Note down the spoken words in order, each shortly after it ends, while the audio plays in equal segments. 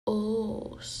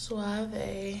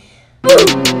Suave. Look,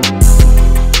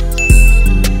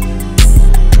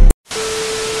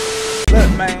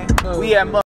 man, we at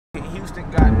motherfucking Houston,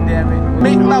 goddammit.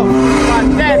 Meatloaf, my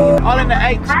daddy, all in the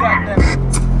H,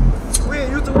 goddammit. We in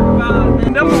Houston,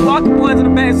 man. Them Milwaukee boys in the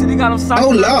back city got them soft. Oh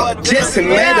Lord, just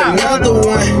made another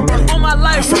one. On my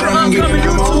life, for the upcoming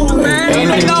YouTube, man. You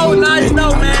know, now you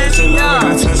know, man.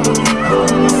 Yeah.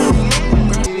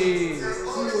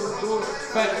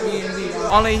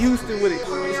 Only Houston with it. It's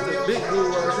the big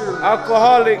dude right here.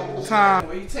 Alcoholic time.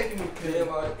 Where you taking me, kid?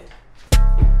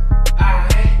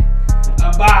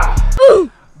 Bye.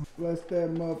 Bless that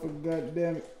motherfucker,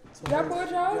 goddammit. Y'all pour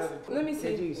Charles? Let me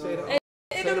see.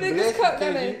 Hey, them niggas cut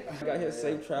that man. I got here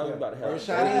safe travel. We about to have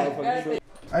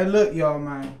Hey, look, y'all,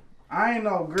 man. I ain't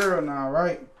no girl now,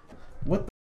 right? What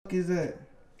the fuck is that?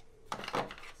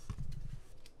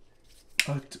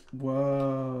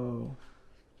 Whoa.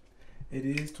 It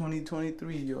is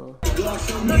 2023, y'all.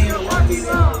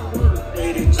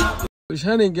 Push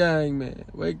Honey Gang, man.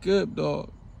 Wake up,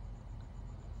 dog.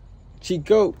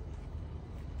 Chico.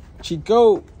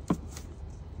 Chico.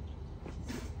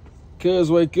 Cuz,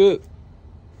 wake up.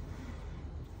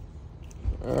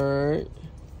 Alright.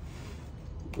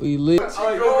 We lit. You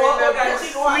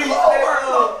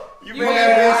been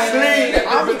asleep.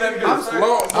 I'm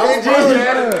slow. KG.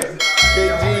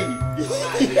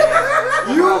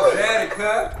 You daddy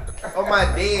cut. On my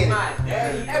daddy.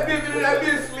 That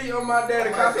bitch asleep on my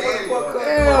daddy.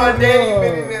 My daddy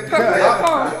been in there. Look,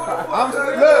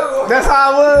 that's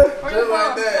how I was. Just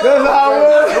like that. That's how I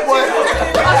was.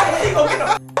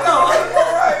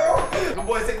 The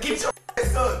boy said, get your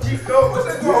ass up. Keep going. What's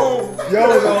that going? Yo,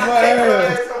 was on my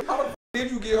ass. How the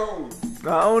did you get home? I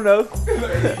don't know.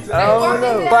 I don't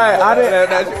know. Right, I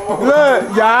didn't.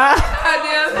 Look, y'all.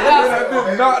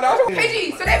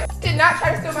 KG, so that did not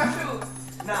try to steal my shoes.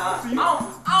 Nah,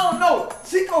 I don't know.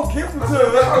 She gon' give them to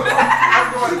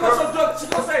her. She gon' so drunk. She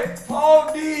gon' say,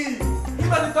 hold these. He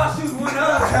must have thought she was one of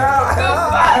us.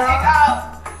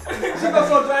 She gon'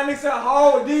 so drunk. Nigga said,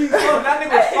 hold these. So that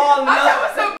nigga was falling up. I said,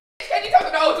 what's up, KG talking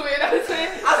to old twin. I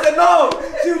said, no.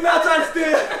 She was not trying to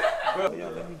steal. Bro,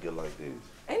 y'all let me get like this.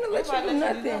 Ain't no let you do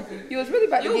nothing. You was really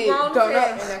about to get thrown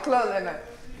up in that club that night.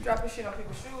 Dropping shit on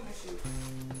people's shoes and shit.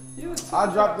 I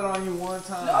dropped it on you one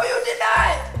time. No, you did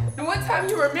not. The one time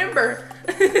you remember.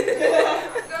 No.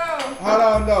 Hold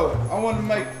on, though. I want to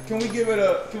make. Can we give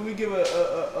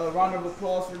a round of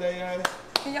applause for that, guys?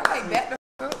 Can y'all like back the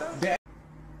fuck up though?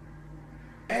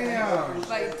 Damn.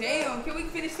 Like damn. Can we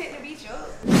finish setting the beach up?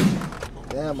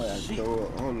 Damn, I got to throw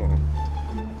up. Hold on.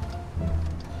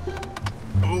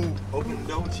 Oh, open the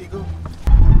door, Chico.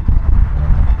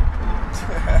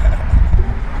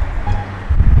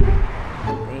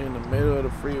 We in the middle of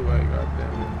the freeway,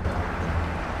 goddamn.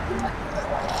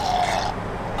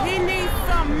 He needs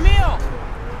some milk.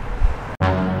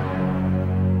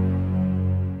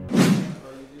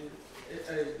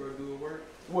 Hey, bro, do it work?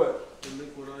 What? The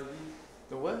liquid IV?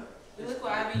 The what? The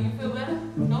liquid IV, you feel better?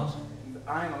 Don't you? I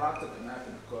ain't gonna lie, I took a nap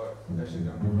in the car. That shit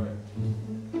got me right.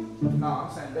 No, I'm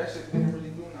saying that shit didn't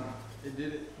really do nothing. It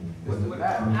did it? It's the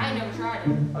nap. I ain't never tried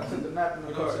it. I took the nap in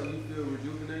the car. So you feel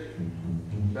rejuvenated?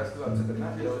 That's because I took a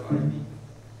nap.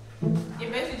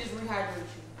 It basically just rehydrates you.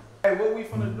 Hey, what we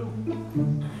finna do?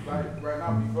 Like, right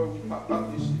now, before we pop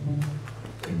out this shit.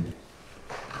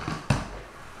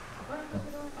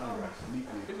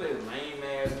 You play lame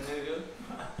ass nigga.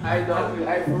 Hey, though,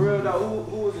 hey, for real though,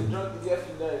 who was a junkie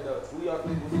yesterday though? Who y'all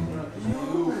think was a junkie?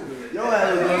 You. Yo,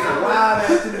 ass was some wild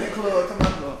ass in the club. Come on,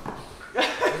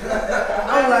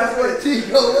 I'm like, what,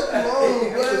 Chico? What you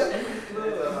on, bro?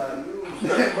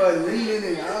 But leaning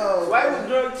and all. White was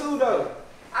drunk too though.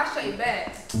 I shake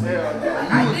back. Hell no.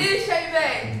 I did shake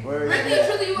back. Really and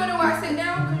truly, you wanna know why I sat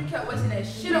down? Because you kept wasting that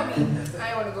shit on me. I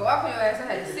didn't want to go off on your ass. I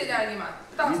had to sit down and get my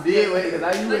thoughts. You did wait, because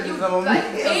now you Like, wasting some on me. like,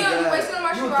 damn, you wasting on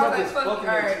my shoe. I was like, fuck you,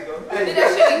 alright. I did that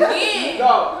shit again.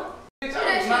 Dog. Do I that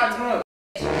was shit. not drunk.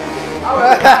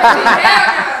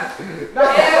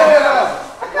 Hell no.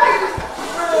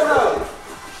 Hell no.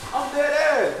 I'm dead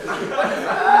ass.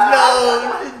 No,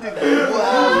 this nigga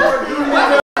wild.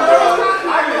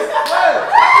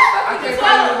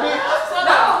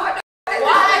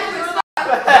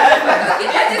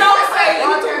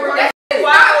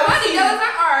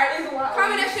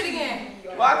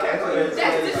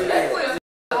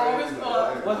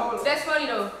 That's funny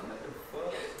though.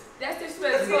 That's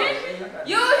disrespectful.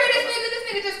 You don't hear this nigga? This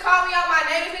nigga just called me out my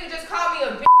name. This nigga just called me a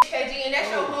bitch, KG, and that's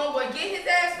your homeboy. Get his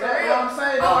ass for real. I'm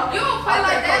saying, oh, you don't play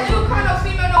like that. You don't call no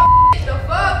female no bitch. The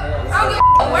fuck? I don't give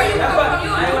a where you come from. You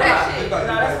don't do that shit. Nah,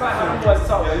 that's fine. How them boys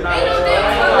talk. Ain't no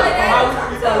damn talk like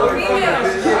that. So female.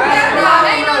 Nah,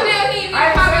 ain't no damn he.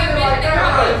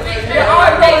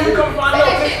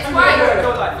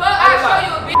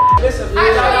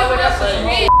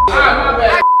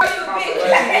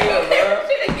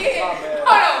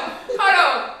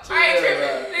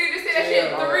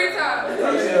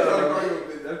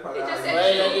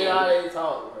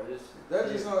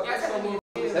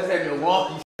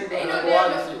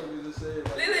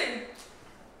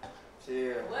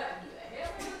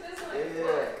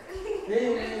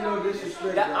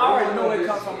 That, I already know where it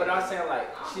comes from, but I was saying like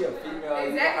she a female.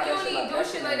 Exactly. You don't need to do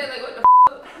shit like that. Like what the f?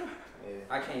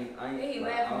 I can't. I ain't. He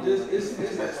laughing. It's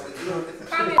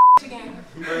Call me again.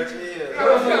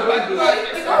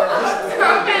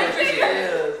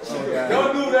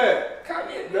 Don't do that.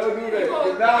 Don't do that.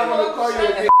 Now I'm gonna call you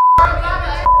again.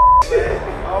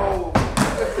 Oh.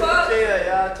 Chill,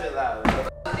 y'all chill out.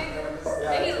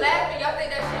 And he laughing. Y'all think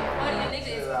that shit funny? The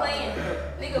nigga is playing.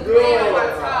 Nigga playing on my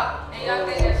top. And y'all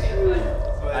think that shit funny.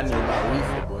 I need my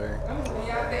reefer, boy. And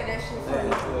y'all think that shit funny.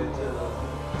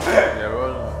 Yeah,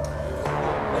 roll on.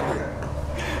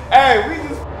 Hey, we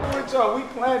just with y'all. We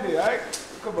planned it, alright?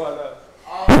 Come on now.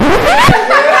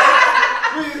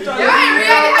 We just trying Y'all ain't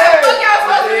reacting how the fuck y'all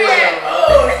supposed to react.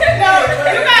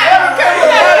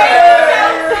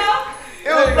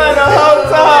 It was planned the whole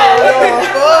time.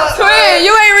 Twin,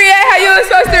 you ain't react how you was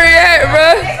supposed to react,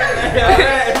 bro.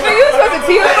 You was supposed to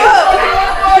tee up.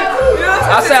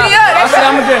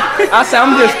 I said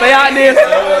I'm just stay out there.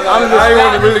 I ain't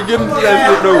want to really get into that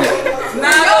shit, though.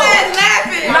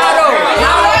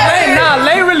 Nah,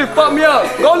 Lay really fucked me up.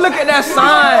 Go look at that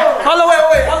sign. Hold on,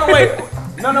 wait.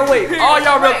 No, wait. All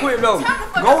y'all real quick though.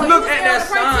 Go look at that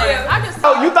sign.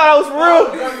 Oh, you thought I was for real?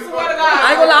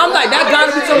 I ain't gonna lie, I'm like, that gotta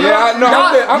be something. Yeah, no,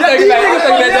 I'm thinking that's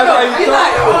how you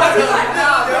talk.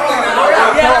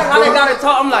 Yeah, that's how they gotta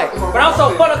talk. I'm like, but I'm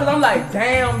so fucked up because I'm like,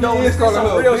 damn, though, this is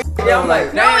some real shit. Yeah, I'm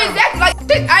like, No, exactly. Like,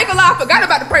 I ain't gonna lie, I forgot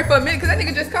about to pray for a minute because that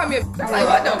nigga just called me. I'm like,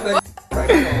 what the fuck?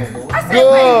 I said,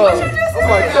 wait, what you just said?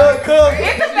 I'm like, cuz.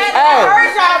 It's the fact that I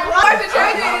heard y'all, bro. I should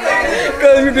change it.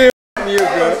 Cuz you did me up,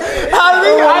 bro. I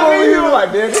knew you were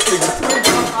like, damn, this nigga sweet.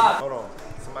 Hold on.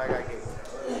 Somebody gotta get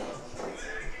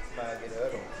the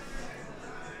other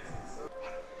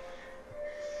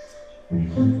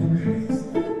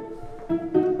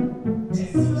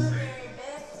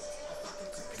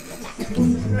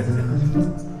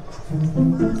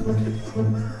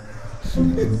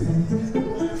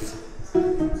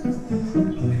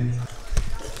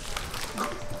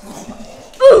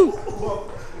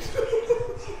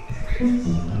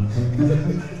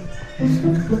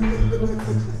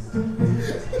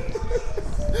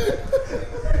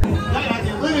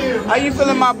How you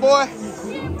feeling, my boy?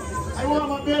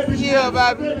 Yeah,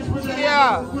 baby.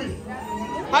 Yeah.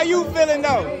 How you feeling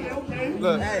though?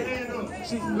 Look.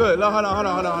 Look, hold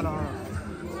on.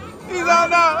 He's on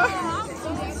now.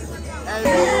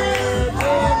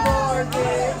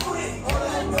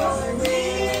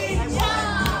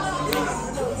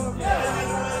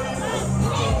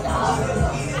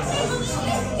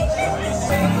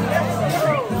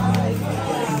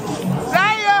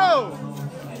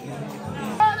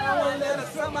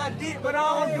 But I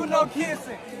don't do no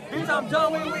kissing. Bitch, I'm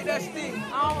done with that stick.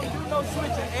 I don't do no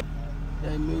switching.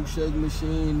 That milkshake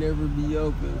machine never be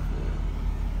open.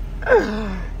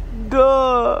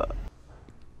 Duh.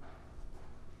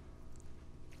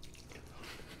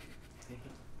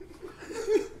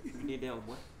 You did that,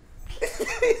 boy.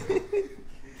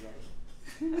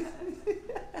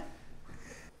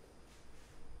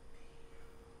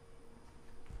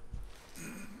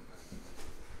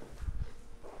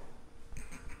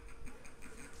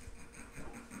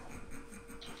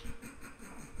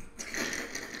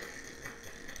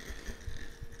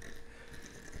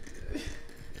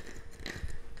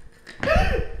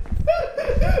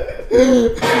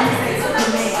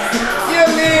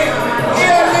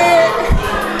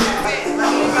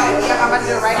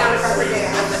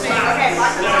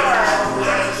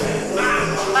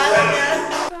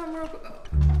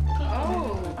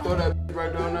 Throw that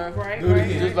right down there. Do it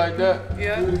again. Just like that.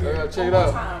 Yeah. Check it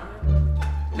out.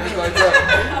 Just like that.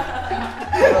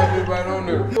 Throw that right on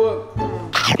there.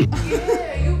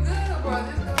 Yeah, you good, bro.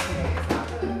 Just go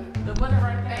ahead. The button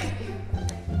right there.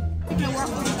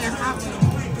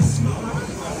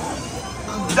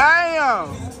 Damn!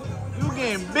 You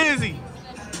getting busy.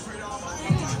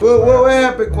 What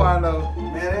happened, Quando?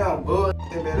 Man, they on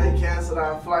bullshit, man. They canceled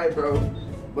our flight, bro.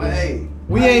 But hey,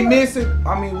 We ain't miss it.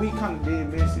 I mean, we kind of did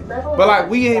miss it. But like,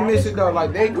 we ain't miss it though.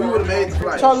 Like, we we would have made the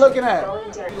flight. What y'all looking at? I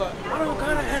don't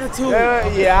got an attitude. There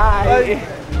it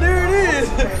is.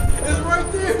 It's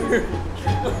right there.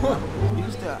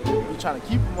 We trying to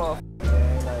keep them off.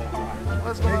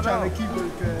 What's going on? trying to keep it,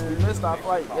 We missed our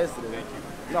flight yesterday.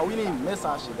 No, we didn't even miss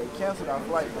our shit. They canceled our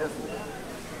flight yesterday.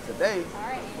 Today,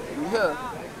 we here.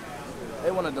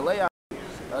 They want to delay our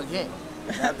again.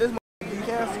 Now, if this get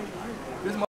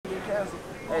canceled,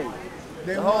 hey,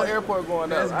 the whole airport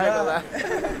going up. I ain't gonna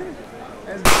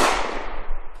lie.